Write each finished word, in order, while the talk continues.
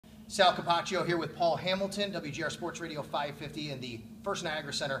Sal Capaccio here with Paul Hamilton, WGR Sports Radio 550 in the First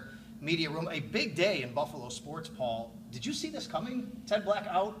Niagara Center media room. A big day in Buffalo sports, Paul. Did you see this coming? Ted Black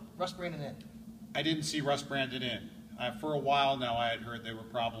out, Russ Brandon in. I didn't see Russ Brandon in. For a while now I had heard there were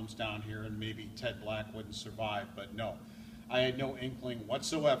problems down here and maybe Ted Black wouldn't survive, but no. I had no inkling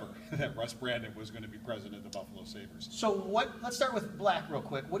whatsoever that Russ Brandon was going to be president of the Buffalo Sabres. So let's start with Black real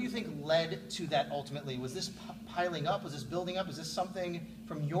quick. What do you think led to that ultimately? Was this piling up? Was this building up? Is this something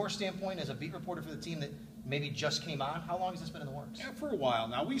from your standpoint as a beat reporter for the team that maybe just came on? How long has this been in the works? Yeah, for a while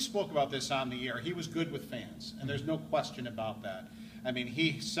now. We spoke about this on the air. He was good with fans, and there's no question about that. I mean,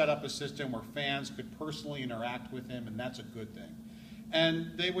 he set up a system where fans could personally interact with him, and that's a good thing.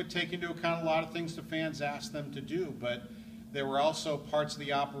 And they would take into account a lot of things the fans asked them to do, but there were also parts of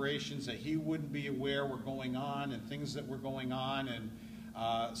the operations that he wouldn't be aware were going on and things that were going on,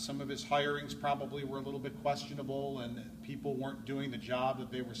 and some of his hirings probably were a little bit questionable and people weren't doing the job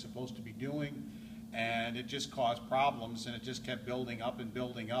that they were supposed to be doing, and it just caused problems and it just kept building up and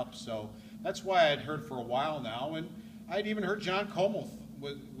building up. So that's why I'd heard for a while now, and I'd even heard John Comal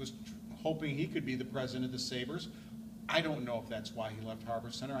was hoping he could be the president of the Sabres. I don't know if that's why he left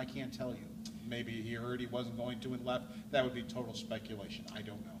Harbor Center. I can't tell you. Maybe he heard he wasn't going to and left. That would be total speculation. I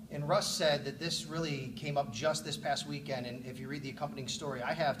don't know. And Russ said that this really came up just this past weekend, and if you read the accompanying story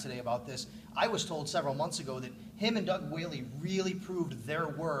I have today about this, I was told several months ago that him and Doug Whaley really proved their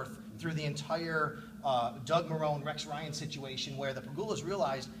worth through the entire Doug Marrone, Rex Ryan situation, where the Pegulas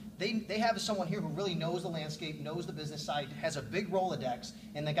realized they have someone here who really knows the landscape, knows the business side, has a big Rolodex,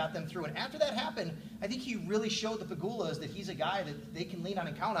 and they got them through. And after that happened, I think he really showed the Pegulas that he's a guy that they can lean on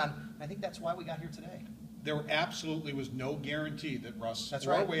and count on, and I think that's why we got here today. There absolutely was no guarantee that Russ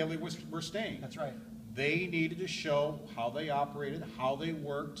or Whaley were staying. That's right. They needed to show how they operated, how they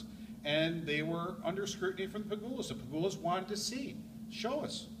worked, and they were under scrutiny from the Pegulas. The Pegulas wanted to see, show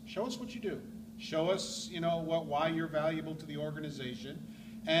us what you do. Show us, why you're valuable to the organization.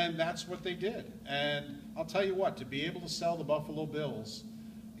 And that's what they did. And I'll tell you what, to be able to sell the Buffalo Bills,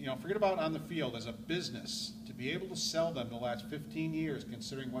 forget about on the field, as a business, to be able to sell them the last 15 years,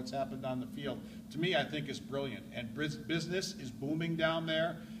 considering what's happened on the field, to me, I think is brilliant. And business is booming down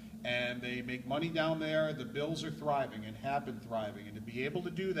there, and they make money down there. The Bills are thriving and have been thriving. And to be able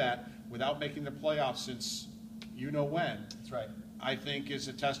to do that without making the playoffs since when, that's right, I think is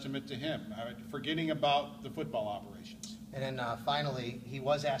a testament to him, forgetting about the football operations. And then finally, he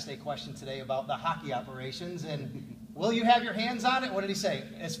was asked a question today about the hockey operations, and will you have your hands on it? What did he say?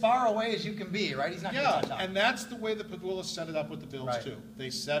 As far away as you can be, right? He's not going to touch on it. And that's the way the Pegulas set it up with the Bills, too. They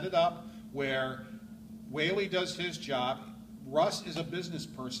set it up where Whaley does his job. Russ is a business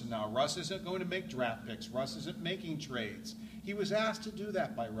person now. Russ isn't going to make draft picks. Russ isn't making trades. He was asked to do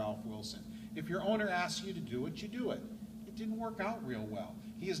that by Ralph Wilson. If your owner asks you to do it, you do it. It didn't work out real well.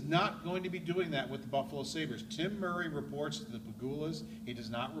 He is not going to be doing that with the Buffalo Sabres. Tim Murray reports to the Pegulas. He does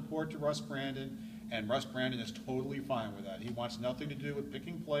not report to Russ Brandon, and Russ Brandon is totally fine with that. He wants nothing to do with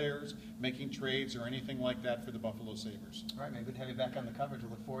picking players, making trades, or anything like that for the Buffalo Sabres. All right, man, good to have you back on the coverage. We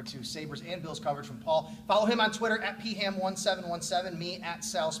look forward to Sabres and Bills coverage from Paul. Follow him on Twitter at pham1717, me at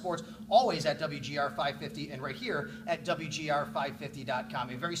Sal Sports, always at WGR550, and right here at WGR550.com.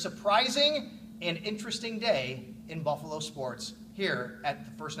 A very surprising and interesting day in Buffalo sports here at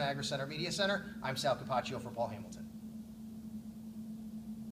the First Niagara Center Media Center. I'm Sal Capaccio for Paul Hamilton.